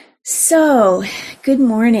So, good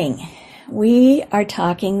morning. We are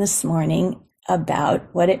talking this morning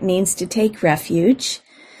about what it means to take refuge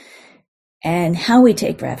and how we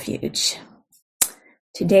take refuge.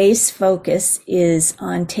 Today's focus is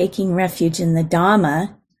on taking refuge in the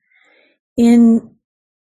Dhamma in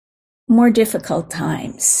more difficult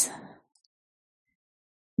times,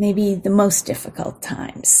 maybe the most difficult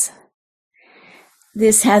times.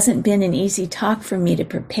 This hasn't been an easy talk for me to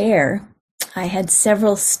prepare. I had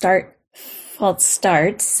several false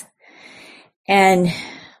starts, and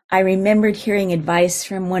I remembered hearing advice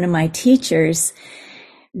from one of my teachers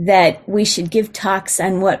that we should give talks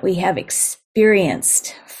on what we have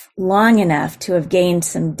experienced long enough to have gained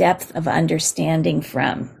some depth of understanding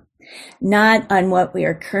from, not on what we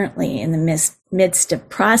are currently in the midst of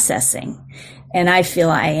processing. And I feel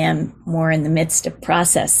I am more in the midst of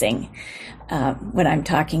processing what I'm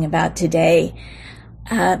talking about today.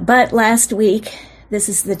 But last week, this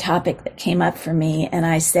is the topic that came up for me, and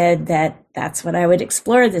I said that that's what I would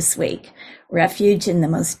explore this week, refuge in the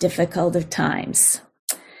most difficult of times.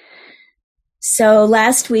 So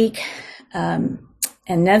last week,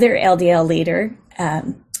 another LDL leader,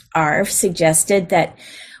 Arv, suggested that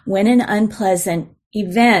when an unpleasant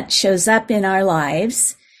event shows up in our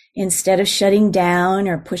lives, instead of shutting down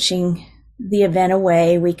or pushing the event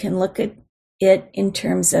away, we can look at it in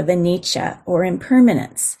terms of anicca or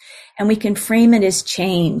impermanence, and we can frame it as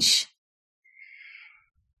change.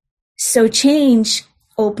 So change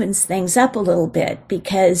opens things up a little bit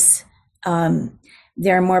because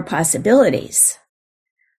there are more possibilities.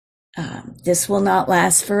 This will not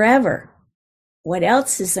last forever. What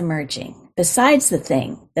else is emerging besides the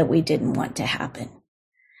thing that we didn't want to happen?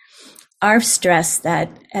 Arv stressed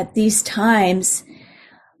that at these times,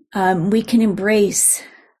 we can embrace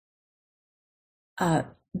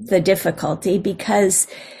the difficulty because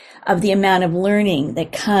of the amount of learning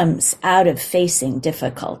that comes out of facing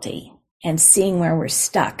difficulty and seeing where we're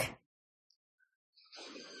stuck.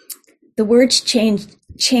 The word change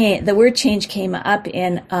came up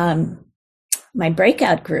in my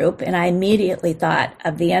breakout group, and I immediately thought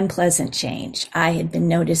of the unpleasant change I had been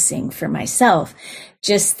noticing for myself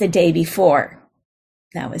just the day before.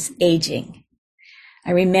 That was aging.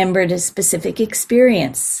 I remembered a specific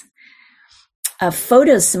experience.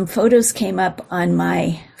 Some photos came up on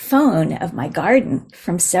my phone of my garden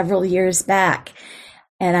from several years back,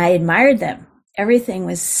 and I admired them. Everything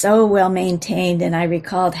was so well maintained, and I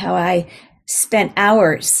recalled how I spent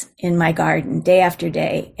hours in my garden day after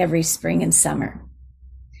day, every spring and summer.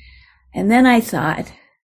 And then I thought,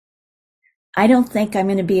 I don't think I'm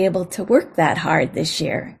going to be able to work that hard this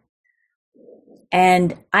year.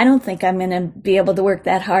 And I don't think I'm going to be able to work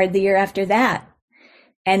that hard the year after that.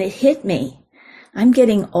 And it hit me. I'm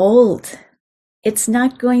getting old. It's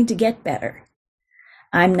not going to get better.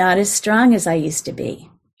 I'm not as strong as I used to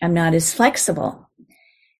be. I'm not as flexible.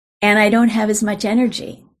 And I don't have as much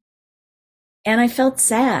energy. And I felt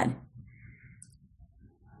sad.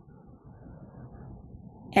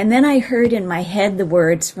 And then I heard in my head the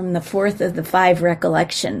words from the fourth of the 5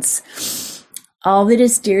 recollections. All that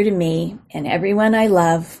is dear to me and everyone I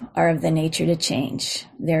love are of the nature to change.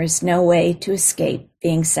 There is no way to escape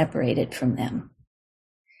being separated from them.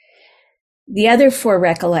 The other 4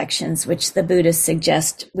 recollections, which the Buddhists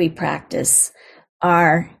suggest we practice,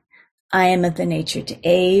 are I am of the nature to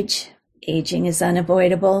age. Aging is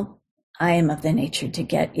unavoidable. I am of the nature to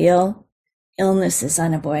get ill. Illness is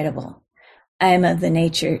unavoidable. I am of the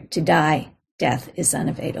nature to die. Death is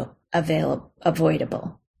avoidable.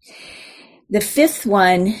 The 5th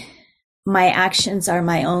one, my actions are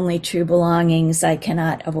my only true belongings. I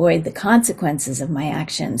cannot avoid the consequences of my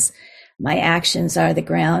actions. My actions are the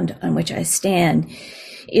ground on which I stand,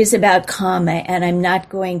 is about karma, and I'm not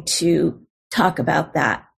going to talk about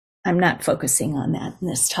that. I'm not focusing on that in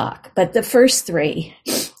this talk. But the first 3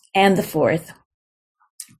 and the 4th,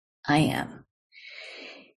 I am.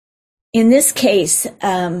 In this case,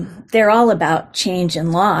 they're all about change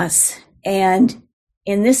and loss. And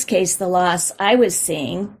in this case, the loss I was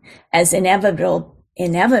seeing as inevitable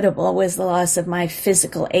was the loss of my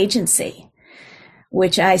physical agency,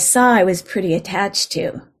 which I saw I was pretty attached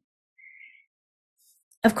to.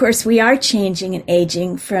 Of course, we are changing and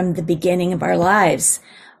aging from the beginning of our lives,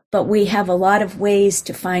 but we have a lot of ways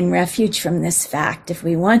to find refuge from this fact if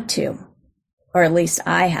we want to, or at least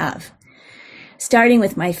I have. Starting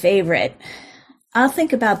with my favorite, I'll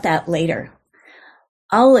think about that later.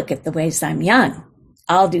 I'll look at the ways I'm young.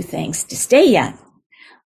 I'll do things to stay young.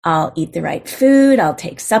 I'll eat the right food, I'll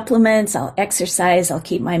take supplements, I'll exercise, I'll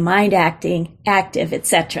keep my mind active,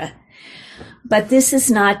 etc. But this is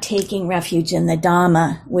not taking refuge in the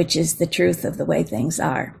Dhamma, which is the truth of the way things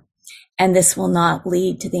are. and this will not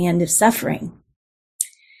lead to the end of suffering.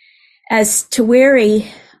 As Taweri,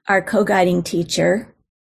 our co-guiding teacher,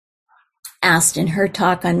 asked in her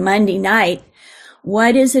talk on Monday night,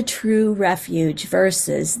 what is a true refuge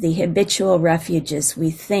versus the habitual refuges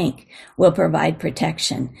we think will provide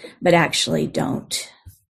protection, but actually don't?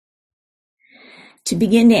 To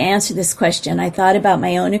begin to answer this question, I thought about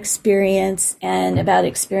my own experience and about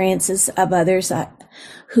experiences of others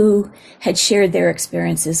who had shared their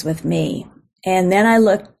experiences with me. And then I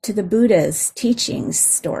looked to the Buddha's teachings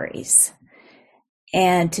stories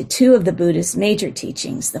and to two of the Buddha's major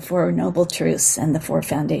teachings, the Four Noble Truths and the Four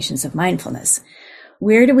Foundations of Mindfulness.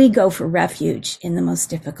 Where do we go for refuge in the most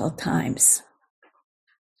difficult times?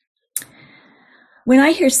 When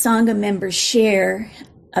I hear Sangha members share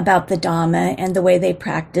about the Dhamma and the way they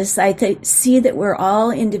practice, I see that we're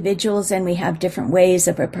all individuals and we have different ways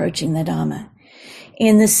of approaching the Dhamma.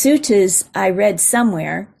 In the suttas, I read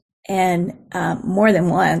somewhere, and more than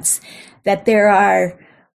once, that there are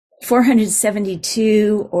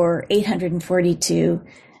 472 or 842,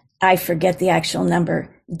 I forget the actual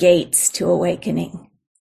number, gates to awakening.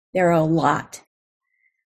 There are a lot.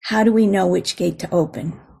 How do we know which gate to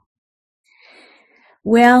open?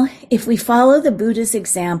 Well, if we follow the Buddha's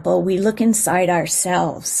example, we look inside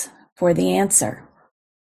ourselves for the answer.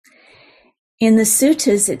 In the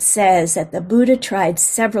suttas, it says that the Buddha tried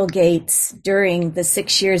several gates during the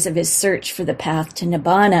 6 years of his search for the path to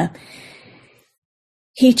Nibbana.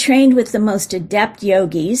 He trained with the most adept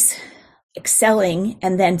yogis, excelling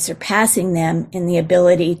and then surpassing them in the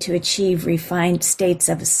ability to achieve refined states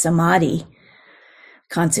of samadhi,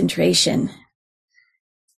 concentration.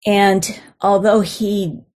 And although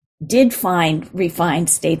he did find refined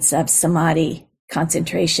states of samadhi,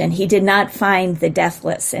 concentration, he did not find the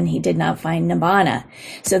deathless and he did not find Nibbana.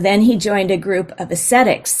 So then he joined a group of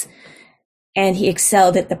ascetics and he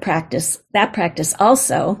excelled at that practice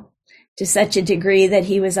also, to such a degree that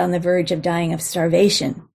he was on the verge of dying of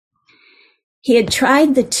starvation. He had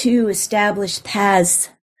tried the two established paths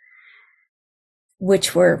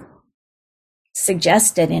which were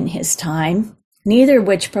suggested in his time, neither of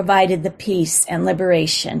which provided the peace and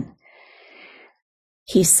liberation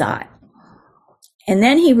he sought. And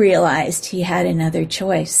then he realized he had another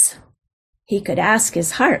choice. He could ask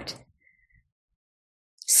his heart.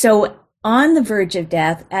 So on the verge of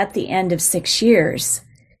death, at the end of 6 years,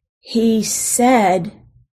 he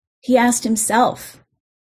asked himself,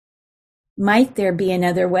 might there be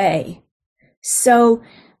another way? So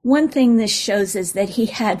one thing this shows is that he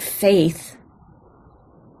had faith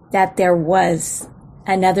that there was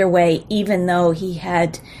another way, even though he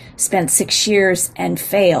had spent 6 years and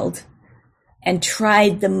failed and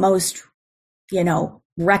tried the most,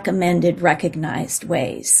 recommended, recognized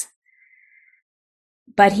ways.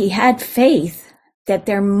 But he had faith that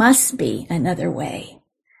there must be another way.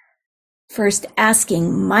 First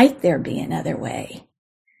asking, might there be another way?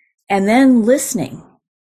 And then listening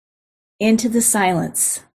into the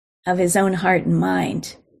silence of his own heart and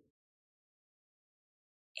mind.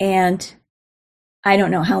 And I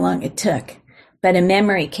don't know how long it took, but a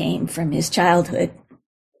memory came from his childhood.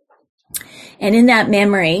 And in that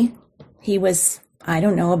memory, he was,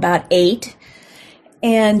 about 8.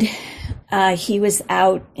 And he was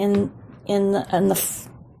out in the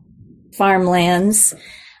farmlands.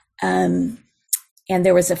 And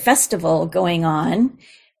there was a festival going on.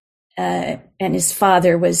 And his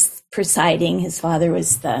father was presiding. His father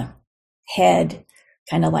was the head,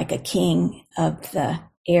 kind of like a king of the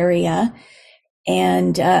area.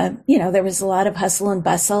 And, there was a lot of hustle and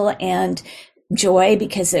bustle and joy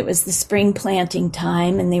because it was the spring planting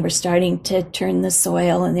time and they were starting to turn the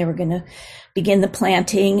soil and they were going to begin the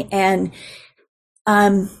planting. And,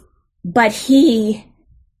 but he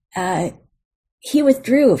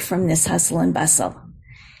withdrew from this hustle and bustle.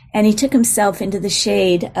 And he took himself into the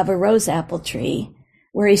shade of a rose apple tree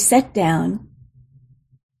where he sat down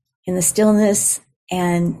in the stillness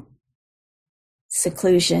and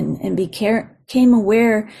seclusion and became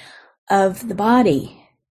aware of the body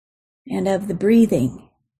and of the breathing.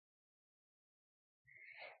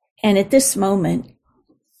 And at this moment,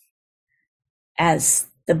 as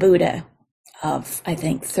the Buddha of, I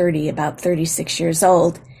think, about 36 years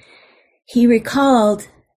old, he recalled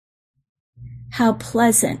how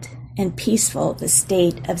pleasant and peaceful the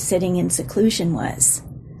state of sitting in seclusion was.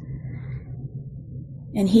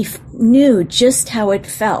 And he knew just how it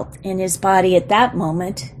felt in his body at that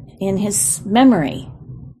moment in his memory.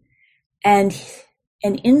 And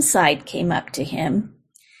an insight came up to him,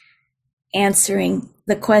 answering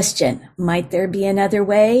the question, might there be another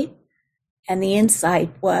way? And the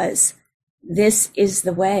insight was, this is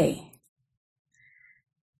the way.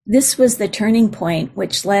 This was the turning point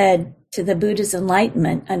which led to the Buddha's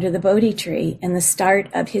enlightenment under the Bodhi tree and the start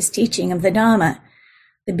of his teaching of the Dhamma,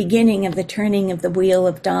 the beginning of the turning of the wheel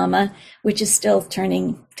of Dhamma, which is still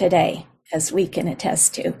turning today, as we can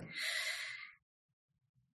attest to.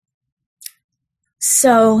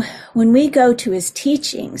 So when we go to his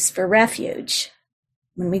teachings for refuge,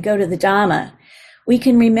 when we go to the Dhamma, we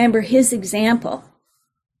can remember his example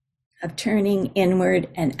of turning inward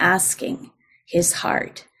and asking his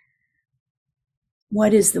heart,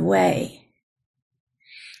 what is the way?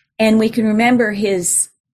 And we can remember his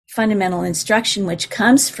fundamental instruction, which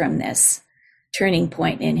comes from this turning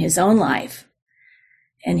point in his own life.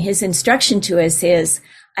 And his instruction to us is,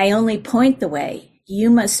 I only point the way. You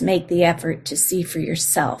must make the effort to see for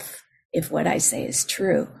yourself if what I say is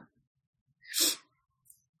true.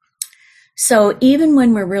 So even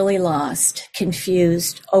when we're really lost,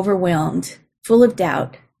 confused, overwhelmed, full of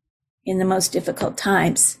doubt in the most difficult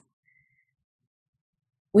times,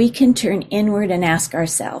 we can turn inward and ask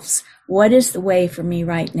ourselves, what is the way for me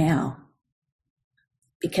right now?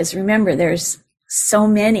 Because remember, there's so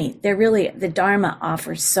many. The Dharma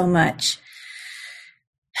offers so much.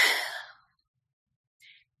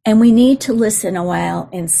 And we need to listen a while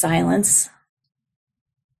in silence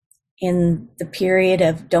in the period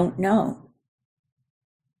of don't know.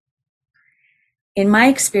 In my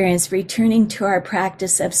experience, returning to our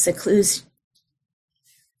practice of seclusion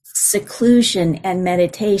and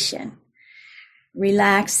meditation,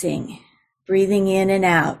 relaxing, breathing in and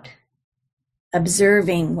out,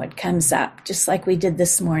 observing what comes up, just like we did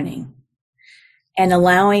this morning, and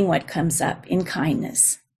allowing what comes up in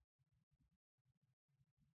kindness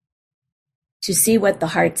to see what the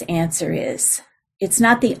heart's answer is. It's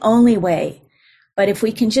not the only way, but if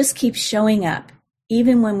we can just keep showing up,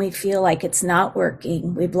 even when we feel like it's not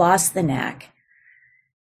working, we've lost the knack,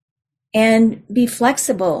 and be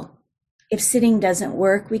flexible. If sitting doesn't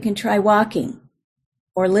work, we can try walking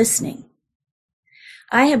or listening.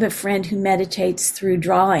 I have a friend who meditates through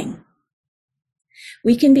drawing.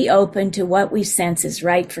 We can be open to what we sense is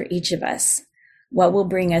right for each of us, what will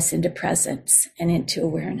bring us into presence and into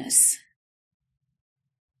awareness.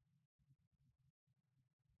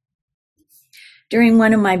 During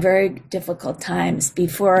one of my very difficult times,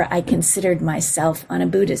 before I considered myself on a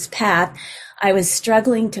Buddhist path, I was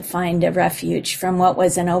struggling to find a refuge from what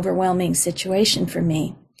was an overwhelming situation for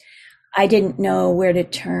me. I didn't know where to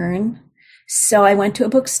turn, so I went to a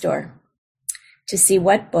bookstore to see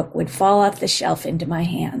what book would fall off the shelf into my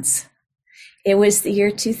hands. It was the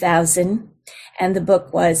year 2000, and the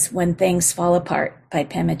book was When Things Fall Apart by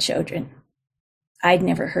Pema Chodron. I'd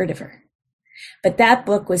never heard of her. But that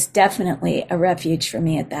book was definitely a refuge for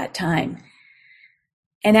me at that time.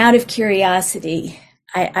 And out of curiosity,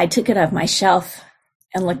 I took it off my shelf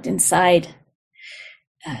and looked inside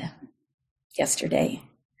yesterday.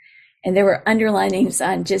 And there were underlinings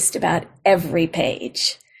on just about every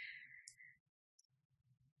page.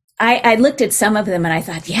 I looked at some of them and I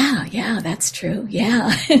thought, yeah, that's true.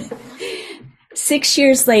 Yeah. 6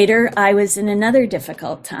 years later, I was in another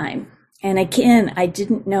difficult time. And again, I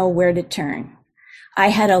didn't know where to turn. I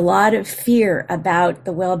had a lot of fear about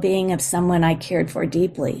the well-being of someone I cared for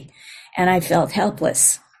deeply, and I felt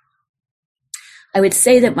helpless. I would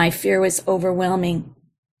say that my fear was overwhelming.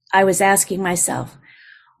 I was asking myself,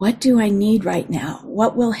 what do I need right now?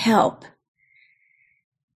 What will help?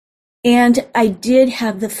 And I did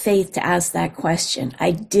have the faith to ask that question.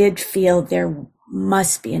 I did feel there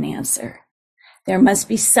must be an answer. There must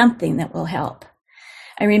be something that will help.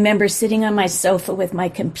 I remember sitting on my sofa with my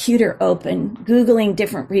computer open, Googling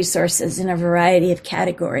different resources in a variety of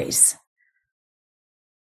categories.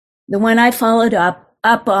 The one I followed up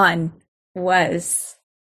on was,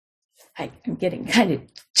 I'm getting kind of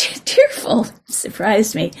tearful,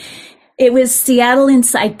 surprised me. It was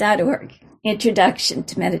seattleinsight.org, Introduction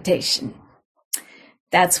to Meditation.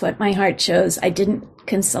 That's what my heart chose. I didn't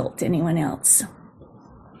consult anyone else.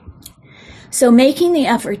 So making the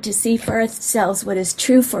effort to see for ourselves what is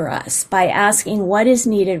true for us by asking what is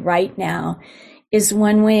needed right now is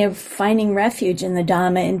one way of finding refuge in the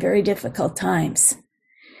Dhamma in very difficult times.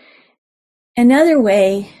 Another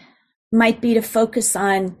way might be to focus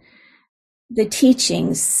on the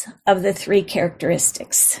teachings of the three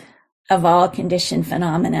characteristics of all conditioned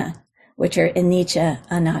phenomena, which are anicca,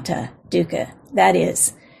 anatta, dukkha. That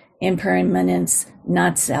is, impermanence,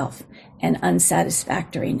 not self, and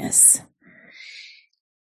unsatisfactoriness.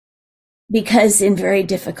 Because in very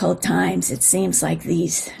difficult times, it seems like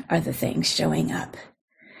these are the things showing up.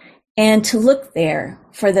 And to look there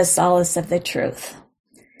for the solace of the truth.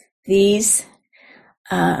 These,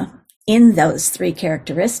 in those three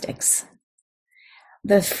characteristics,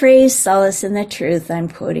 The phrase solace in the truth, I'm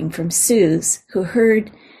quoting from Suze, who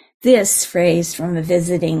heard this phrase from a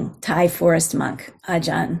visiting Thai forest monk,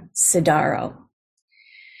 Ajahn Siddharo.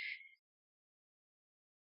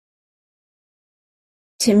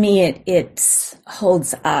 To me, it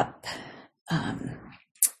holds up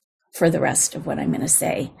for the rest of what I'm going to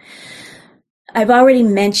say. I've already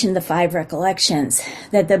mentioned the 5 recollections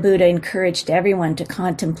that the Buddha encouraged everyone to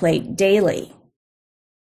contemplate daily.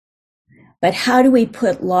 But how do we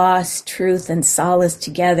put loss, truth, and solace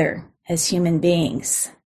together as human beings?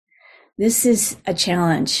 This is a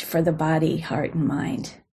challenge for the body, heart, and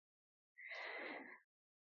mind.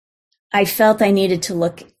 I felt I needed to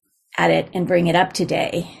look at it and bring it up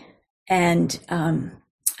today. And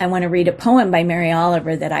I want to read a poem by Mary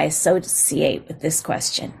Oliver that I associate with this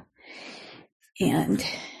question. And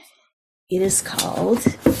it is called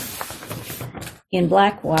In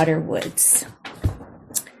Blackwater Woods.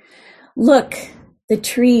 Look, the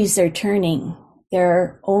trees are turning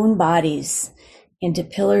their own bodies into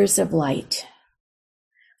pillars of light,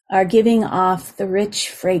 are giving off the rich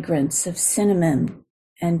fragrance of cinnamon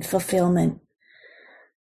and fulfillment.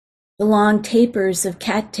 The long tapers of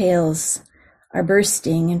cattails are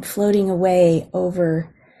bursting and floating away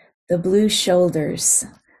over the blue shoulders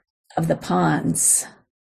of the ponds.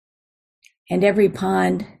 And every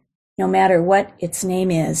pond, no matter what its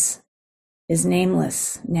name is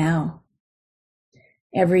nameless now.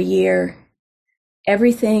 Every year,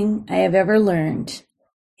 everything I have ever learned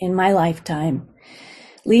in my lifetime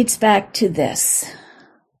leads back to this: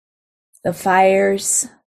 the fires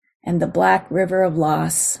and the black river of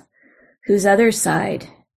loss, whose other side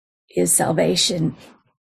is salvation,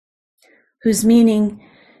 whose meaning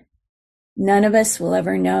none of us will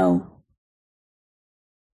ever know.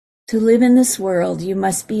 To live in this world, you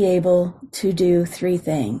must be able to do 3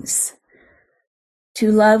 things: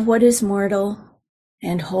 to love what is mortal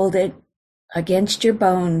and hold it against your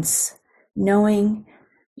bones, knowing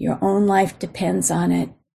your own life depends on it,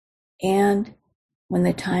 and when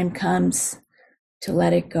the time comes, to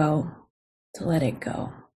let it go, to let it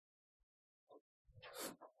go.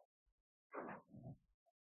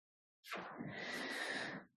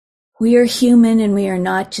 We are human, and we are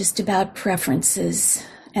not just about preferences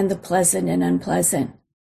and the pleasant and unpleasant.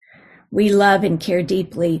 We love and care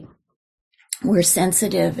deeply. We're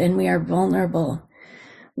sensitive and we are vulnerable.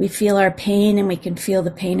 We feel our pain and we can feel the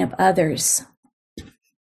pain of others.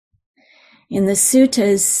 In the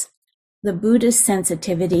suttas, the Buddha's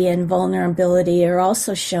sensitivity and vulnerability are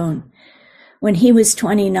also shown. When he was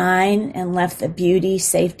 29 and left the beauty,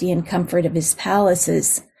 safety, and comfort of his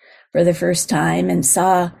palaces for the first time and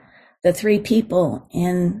saw the 3 people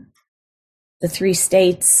in the 3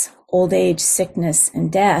 states, old age, sickness,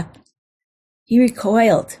 and death, he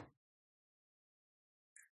recoiled.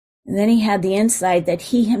 And then he had the insight that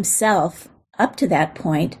he himself, up to that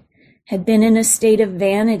point, had been in a state of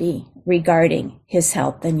vanity regarding his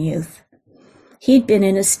health and youth. He'd been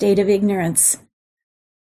in a state of ignorance.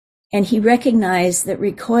 And he recognized that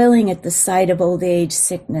recoiling at the sight of old age,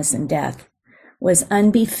 sickness, and death was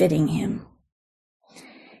unbefitting him.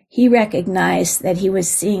 He recognized that he was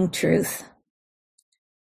seeing truth.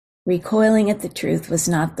 Recoiling at the truth was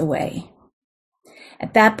not the way.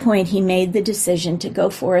 At that point, he made the decision to go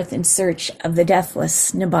forth in search of the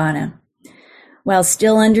deathless Nibbana, while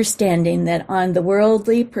still understanding that on the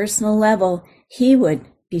worldly, personal level, he would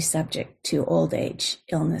be subject to old age,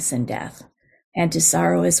 illness, and death, and to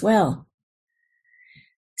sorrow as well.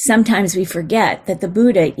 Sometimes we forget that the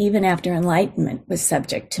Buddha, even after enlightenment, was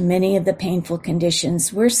subject to many of the painful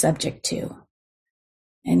conditions we're subject to.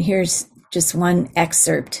 And here's just one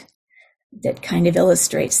excerpt that kind of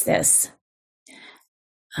illustrates this.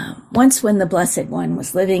 Once when the Blessed One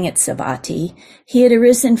was living at Savatthi, he had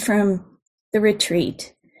arisen from the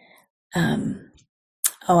retreat.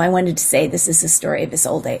 I wanted to say this is the story of his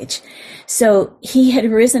old age. So he had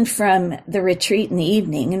arisen from the retreat in the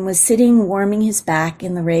evening and was sitting warming his back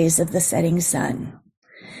in the rays of the setting sun.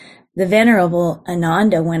 The Venerable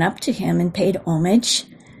Ananda went up to him and paid homage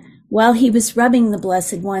while he was rubbing the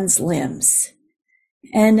Blessed One's limbs.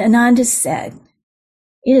 And Ananda said,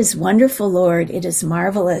 "It is wonderful, Lord, it is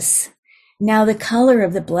marvelous. Now the color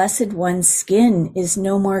of the Blessed One's skin is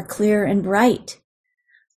no more clear and bright.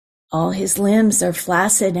 All his limbs are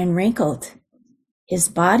flaccid and wrinkled. His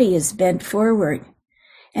body is bent forward,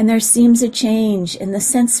 and there seems a change in the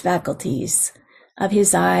sense faculties of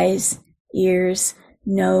his eyes, ears,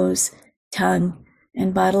 nose, tongue,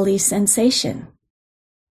 and bodily sensation."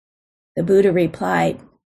 The Buddha replied,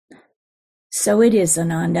 "So it is,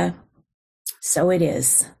 Ananda. So it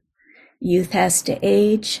is. Youth has to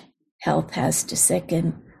age, health has to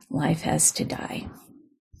sicken, life has to die."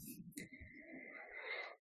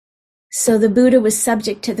 So the Buddha was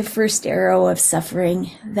subject to the first arrow of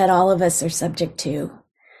suffering that all of us are subject to,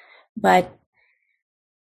 but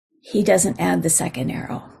he doesn't add the second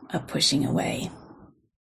arrow of pushing away.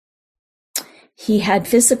 He had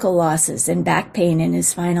physical losses and back pain in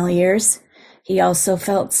his final years. He also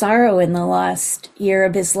felt sorrow in the last year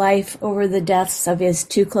of his life over the deaths of his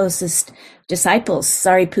two closest disciples,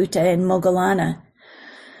 Sariputta and Moggallana.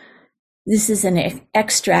 This is an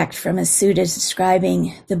extract from a sutta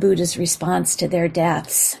describing the Buddha's response to their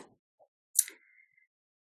deaths.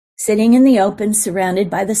 Sitting in the open,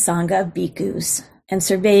 surrounded by the Sangha of bhikkhus, and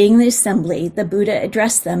surveying the assembly, the Buddha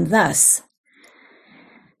addressed them thus: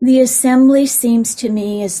 "The assembly seems to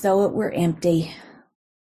me as though it were empty.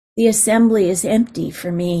 The assembly is empty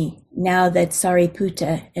for me now that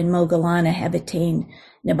Sariputta and Moggallana have attained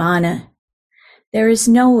Nibbana. There is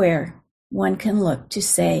nowhere one can look to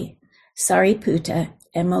say Sariputta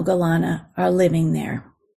and Moggallana are living there."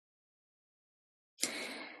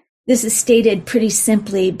 This is stated pretty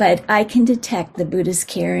simply, but I can detect the Buddha's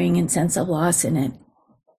caring and sense of loss in it.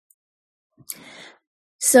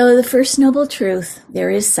 So the first noble truth,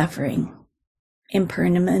 there is suffering,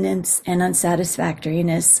 impermanence, and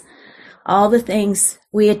unsatisfactoriness. All the things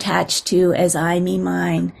we attach to as I, me,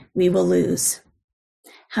 mine, we will lose.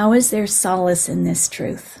 How is there solace in this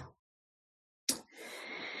truth?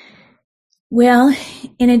 Well,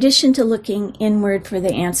 in addition to looking inward for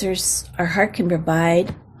the answers our heart can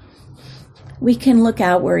provide, we can look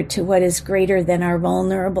outward to what is greater than our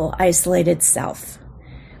vulnerable, isolated self.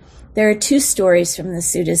 There are two stories from the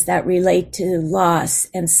suttas that relate to loss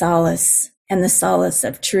and the solace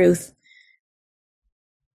of truth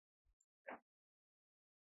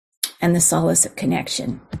and the solace of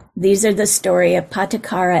connection. These are the story of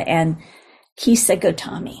Pattakara and Kisa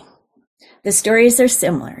Gotami. The stories are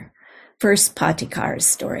similar. First, Pattakara's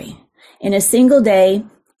story. In a single day,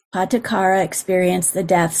 Pattakara experienced the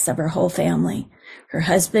deaths of her whole family. Her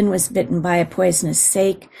husband was bitten by a poisonous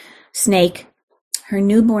snake. Her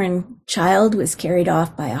newborn child was carried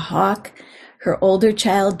off by a hawk. Her older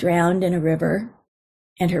child drowned in a river.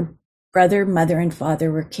 And her brother, mother, and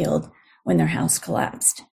father were killed when their house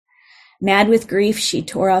collapsed. Mad with grief, she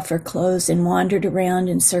tore off her clothes and wandered around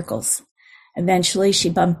in circles. Eventually, she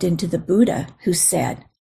bumped into the Buddha, who said,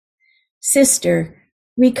 "Sister,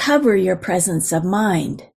 recover your presence of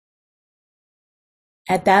mind."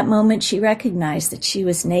 At that moment, she recognized that she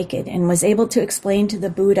was naked and was able to explain to the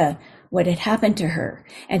Buddha what had happened to her,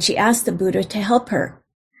 and she asked the Buddha to help her.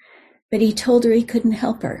 But he told her he couldn't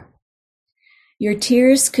help her. Your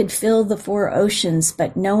tears could fill the four oceans,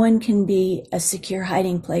 but no one can be a secure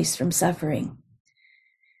hiding place from suffering.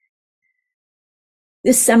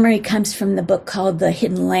 This summary comes from the book called The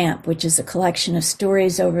Hidden Lamp, which is a collection of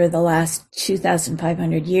stories over the last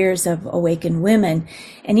 2,500 years of awakened women.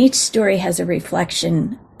 And each story has a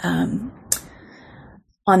reflection on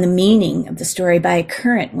the meaning of the story by a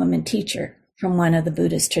current woman teacher from one of the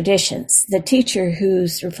Buddhist traditions. The teacher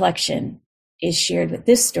whose reflection is shared with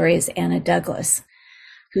this story is Anna Douglas,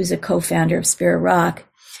 who's a co-founder of Spirit Rock.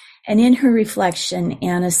 And in her reflection,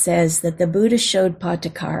 Anna says that the Buddha showed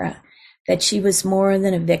Pattakara that she was more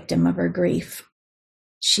than a victim of her grief.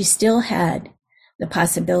 She still had the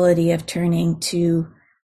possibility of turning to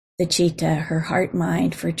the citta, her heart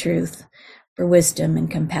mind, for truth, for wisdom and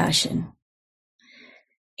compassion.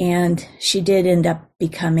 And she did end up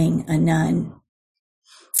becoming a nun.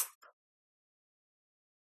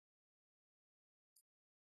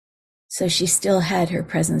 So she still had her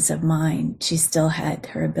presence of mind. She still had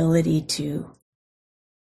her ability to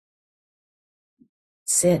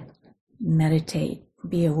sit, meditate,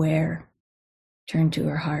 be aware, turn to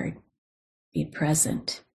her heart, be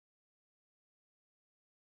present.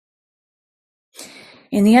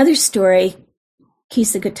 In the other story,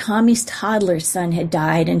 Kisa Gotami's toddler son had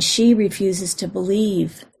died, and she refuses to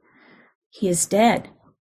believe he is dead.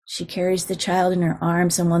 She carries the child in her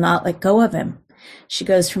arms and will not let go of him. She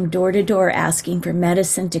goes from door to door asking for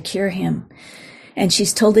medicine to cure him. And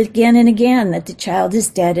she's told again and again that the child is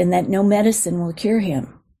dead and that no medicine will cure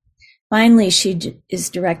him. Finally, she is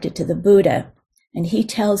directed to the Buddha, and he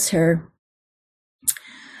tells her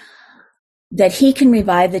that he can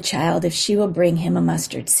revive the child if she will bring him a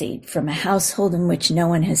mustard seed from a household in which no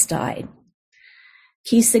one has died.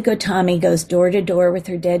 Kisa Gotami goes door to door with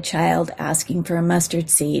her dead child asking for a mustard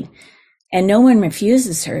seed, and no one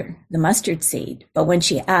refuses her the mustard seed. But when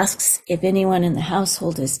she asks if anyone in the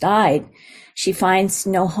household has died, she finds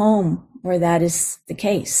no home where that is the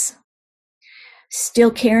case.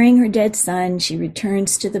 Still carrying her dead son, she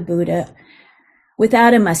returns to the Buddha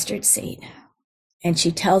without a mustard seed. And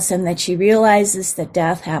she tells him that she realizes that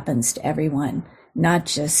death happens to everyone not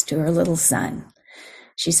just to her little son.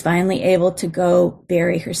 She's finally able to go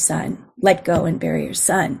bury her son, let go and bury her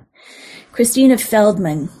son. Christina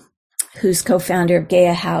Feldman, who's co-founder of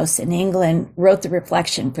Gaia House in England, wrote the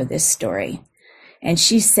reflection for this story. And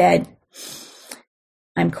she said,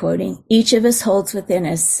 I'm quoting, "Each of us holds within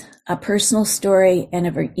us a personal story and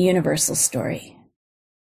a universal story."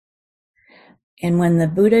 And when the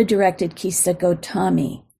Buddha directed Kisa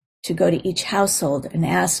Gotami to go to each household and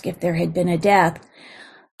ask if there had been a death,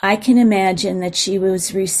 I can imagine that she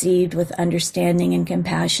was received with understanding and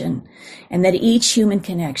compassion, and that each human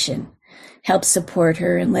connection helped support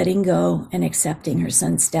her in letting go and accepting her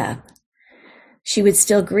son's death. She would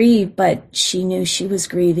still grieve, but she knew she was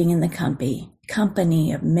grieving in the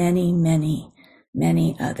company of many, many,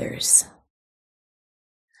 many others.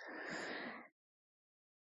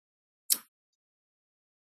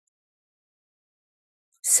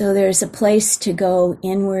 So there's a place to go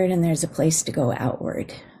inward and there's a place to go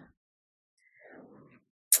outward.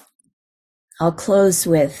 I'll close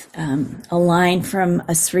with a line from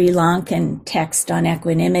a Sri Lankan text on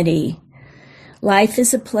equanimity. Life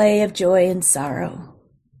is a play of joy and sorrow.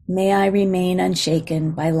 May I remain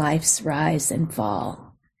unshaken by life's rise and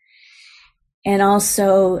fall. And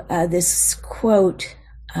also this quote,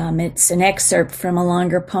 it's an excerpt from a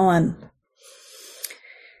longer poem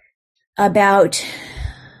about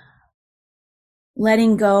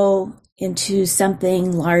letting go into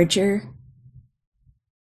something larger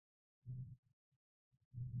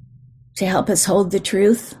to help us hold the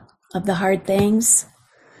truth of the hard things.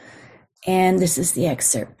 And this is the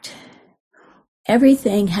excerpt.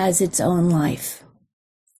 Everything has its own life.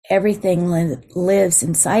 Everything lives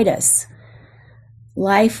inside us.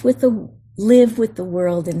 Live with the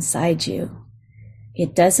world inside you.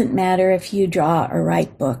 It doesn't matter if you draw or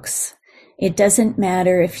write books. It doesn't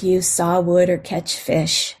matter if you saw wood or catch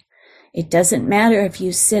fish. It doesn't matter if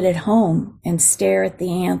you sit at home and stare at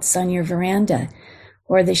the ants on your veranda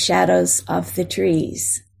or the shadows of the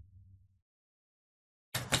trees.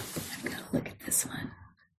 I'm going to look at this one.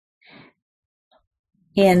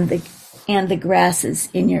 And the grasses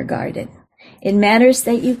in your garden. It matters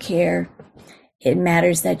that you care. It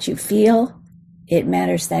matters that you feel. It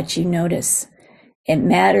matters that you notice. It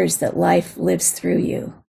matters that life lives through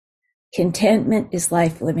you. Contentment is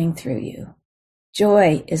life living through you.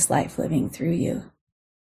 Joy is life living through you.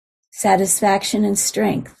 Satisfaction and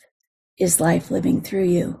strength is life living through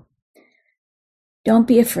you. Don't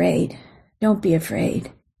be afraid. Don't be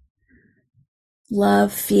afraid.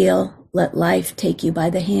 Love, feel, let life take you by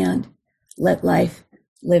the hand. Let life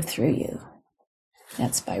live through you.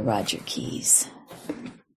 That's by Roger Keyes.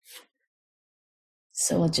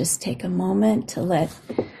 So we'll just take a moment to let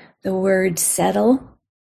the words settle.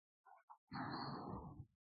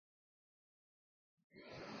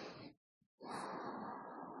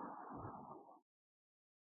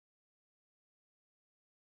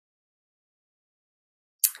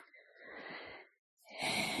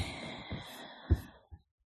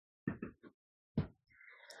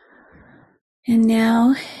 And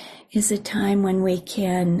now is a time when we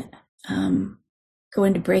can go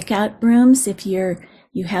into breakout rooms if you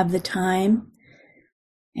have the time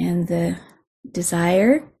and the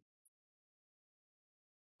desire.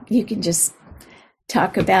 You can just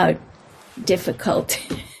talk about difficult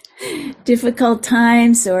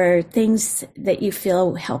times or things that you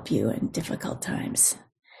feel help you in difficult times.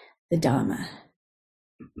 The Dhamma.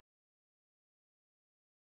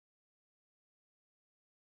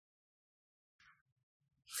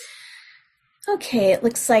 Okay, it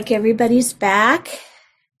looks like everybody's back,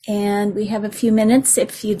 and we have a few minutes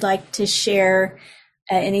if you'd like to share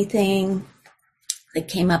anything that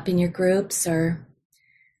came up in your groups or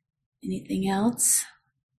anything else.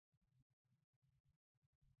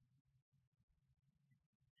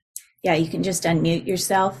 Yeah, you can just unmute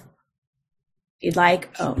yourself if you'd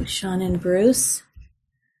like. Oh, Sean and Bruce.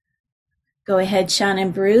 Go ahead, Sean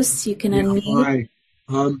and Bruce. You can unmute.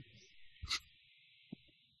 Hi.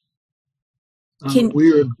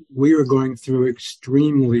 We are going through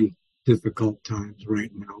extremely difficult times right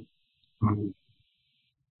now.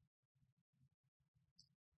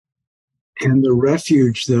 And the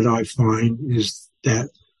refuge that I find is that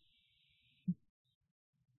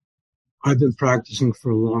I've been practicing for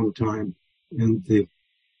a long time, and the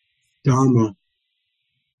Dhamma,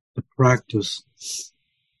 the practice,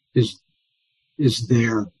 is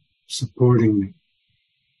there supporting me.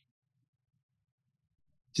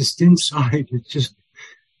 Just inside,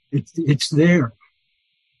 it's there,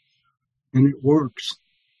 and it works,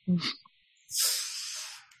 and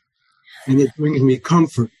it brings me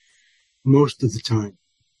comfort most of the time.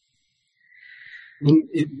 And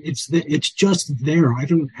it's just there. I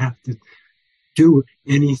don't have to do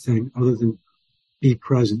anything other than be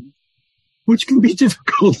present, which can be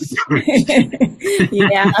difficult at times.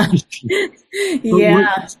 Yeah.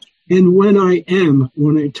 Yeah. When I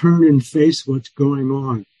turn and face what's going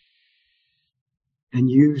on and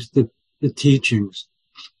use the teachings,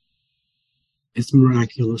 it's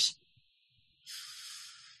miraculous.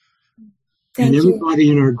 Thank you.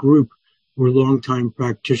 Everybody in our group were longtime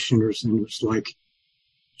practitioners, and it was like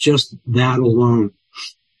just that alone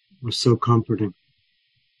was so comforting.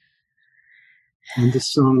 And the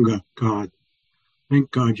Sangha, God,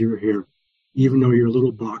 thank God you're here, even though your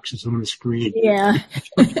little box is on a screen. Yeah.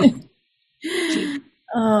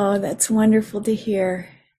 Oh, that's wonderful to hear.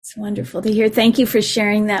 It's wonderful to hear. Thank you for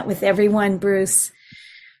sharing that with everyone, Bruce.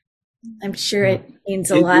 I'm sure it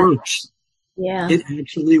means a lot. It works. Yeah. It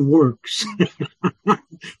actually works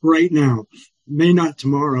right now. May not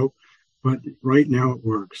tomorrow, but right now it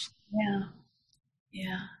works. Yeah.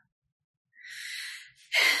 Yeah.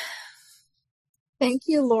 Thank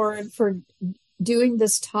you, Lauren, for doing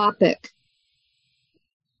this topic.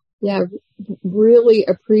 Yeah, really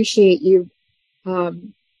appreciate you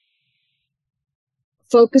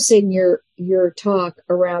focusing your talk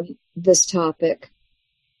around this topic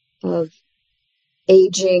of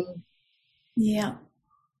aging. Yeah.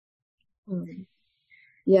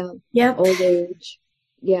 Yeah. Yep. Old age.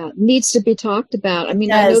 Yeah. Needs to be talked about. I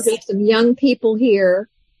mean, I know there's some young people here.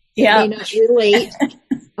 Yeah. May not relate.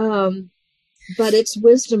 But it's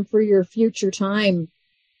wisdom for your future time,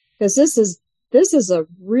 because this is a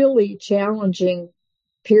really challenging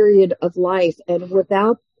period of life. And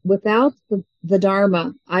without the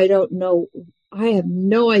Dharma, I don't know. I have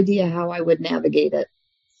no idea how I would navigate it.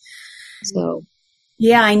 So.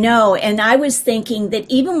 Yeah, I know. And I was thinking that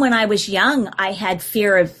even when I was young, I had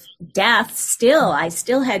fear of death still. I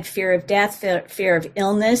still had fear of death, fear of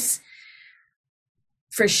illness,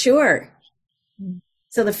 for sure.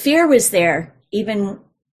 So the fear was there, even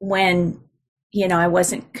when, I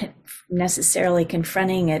wasn't necessarily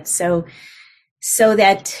confronting it. So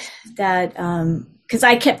that, because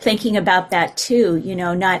I kept thinking about that too,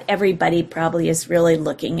 not everybody probably is really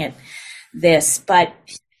looking at this, but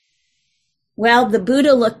well, the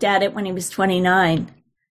Buddha looked at it when he was 29,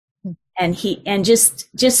 and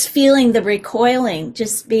just feeling the recoiling,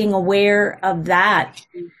 just being aware of that.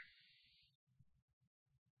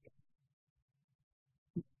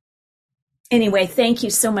 Anyway, thank you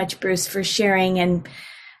so much, Bruce, for sharing,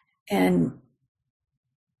 and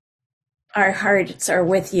our hearts are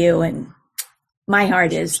with you, and my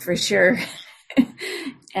heart is for sure.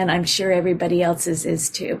 And I'm sure everybody else's is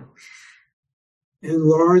too. And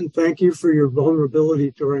Lauren, thank you for your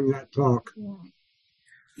vulnerability during that talk.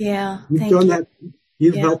 Yeah. You've done that.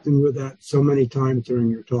 You've helped me with that so many times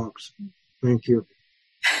during your talks. Thank you.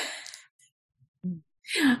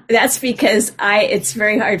 That's because it's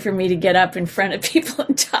very hard for me to get up in front of people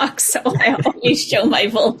and talk, so I always show my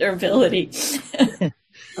vulnerability.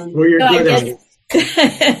 Well, you're good at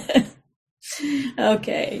it.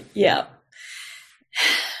 Okay, yeah.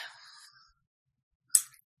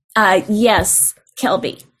 Yes,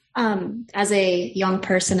 Kelby. As a young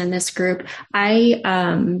person in this group, I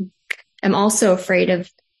am also afraid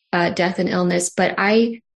of death and illness, but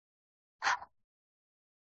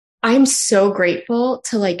I'm so grateful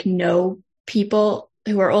to know people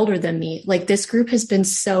who are older than me. This group has been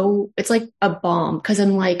it's like a balm, because I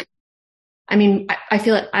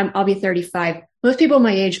feel like I'll be 35. Most people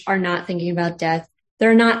my age are not thinking about death.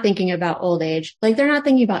 They're not thinking about old age. They're not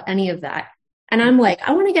thinking about any of that. And I'm I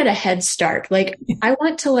want to get a head start. I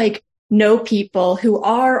want to know people who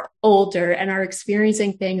are older and are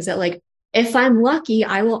experiencing things that if I'm lucky,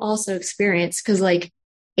 I will also experience, because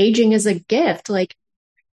aging is a gift.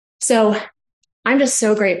 So I'm just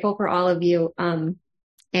so grateful for all of you.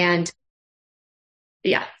 And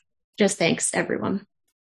yeah, just thanks everyone.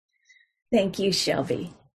 Thank you,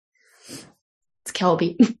 Shelby. It's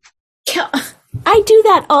Kelby. I do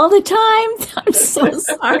that all the time. I'm so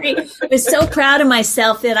sorry. I was so proud of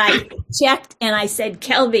myself that I checked and I said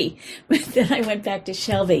Kelby, but then I went back to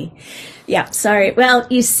Shelby. Yeah, sorry. Well,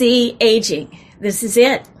 you see, aging. This is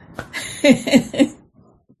it.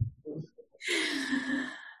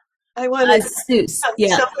 I wanted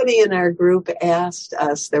somebody in our group asked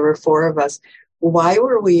us, there were 4 of us, why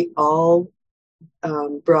were we all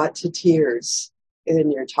brought to tears in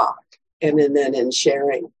your talk and then in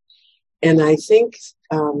sharing? And I think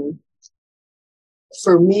for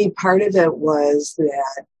me, part of it was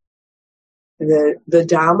that the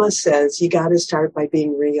Dhamma says you got to start by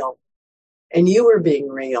being real. And you were being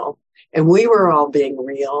real. And we were all being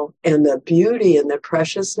real. And the beauty and the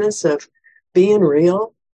preciousness of being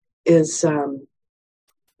real is,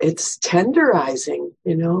 it's tenderizing,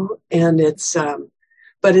 and it's,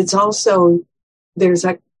 but it's also, there's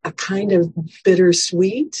a kind of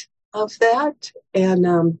bittersweet of that.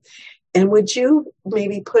 And would you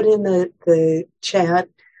maybe put in the chat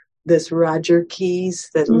this Roger Keyes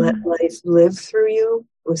that let life live through you?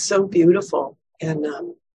 It was so beautiful. And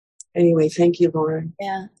anyway, thank you, Lauren.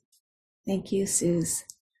 Yeah. Thank you, Suze.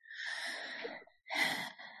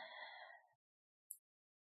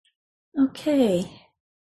 Okay.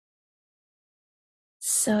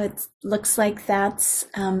 So it looks like that's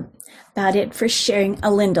about it for sharing.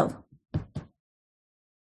 Lyndall.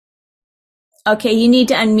 Okay, you need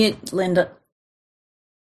to unmute, Linda.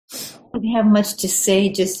 I don't have much to say,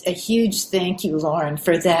 just a huge thank you, Lauren,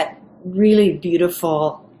 for that really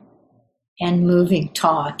beautiful and moving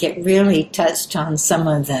talk. It really touched on some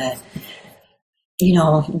of the,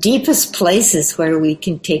 deepest places where we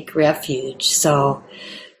can take refuge. So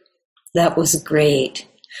that was great.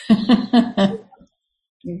 You're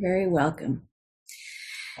very welcome.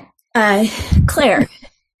 Claire,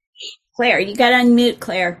 you got to unmute,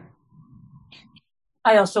 Claire.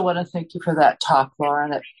 I also want to thank you for that talk,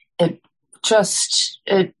 Lauren. It just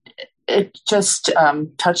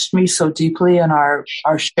touched me so deeply, and our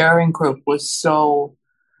sharing group was so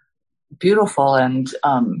beautiful and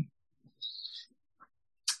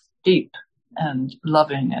deep and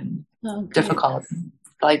loving and difficult,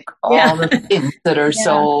 like all the things that are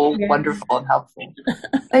so wonderful and helpful.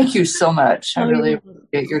 Thank you so much. I really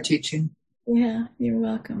appreciate your teaching. Yeah, you're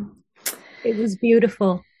welcome. It was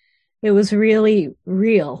beautiful. It was really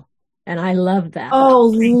real. And I love that.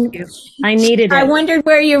 Oh, thank you. I needed it. I wondered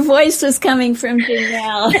where your voice was coming from,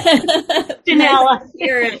 Janelle. Janelle.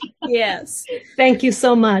 Hear it. Yes. Thank you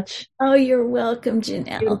so much. Oh, you're welcome,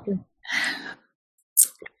 Janelle.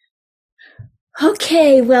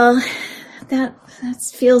 Okay, well, that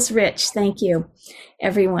feels rich. Thank you,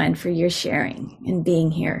 everyone, for your sharing and being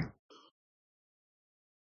here.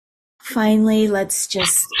 Finally, let's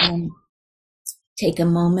just take a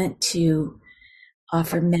moment to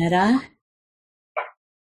offer metta.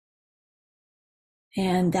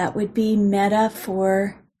 And that would be metta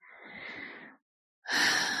for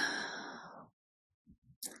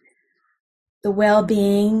the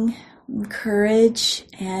well-being, courage,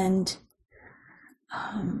 and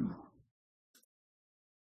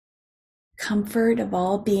comfort of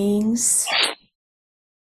all beings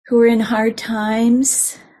who are in hard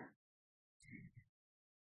times.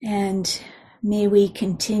 And may we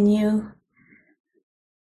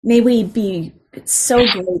be so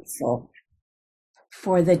grateful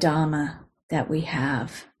for the Dhamma that we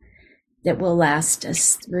have, that will last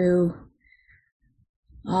us through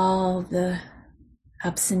all the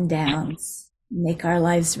ups and downs, make our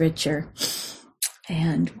lives richer.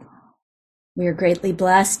 And we are greatly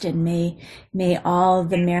blessed, and may all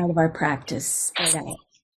the merit of our practice spread out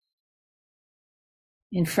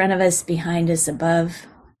in front of us, behind us, above,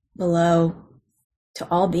 below, to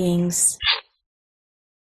all beings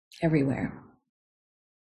everywhere.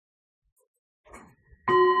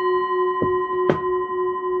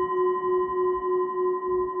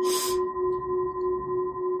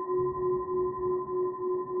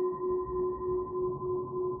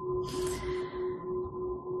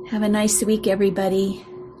 Have a nice week, everybody.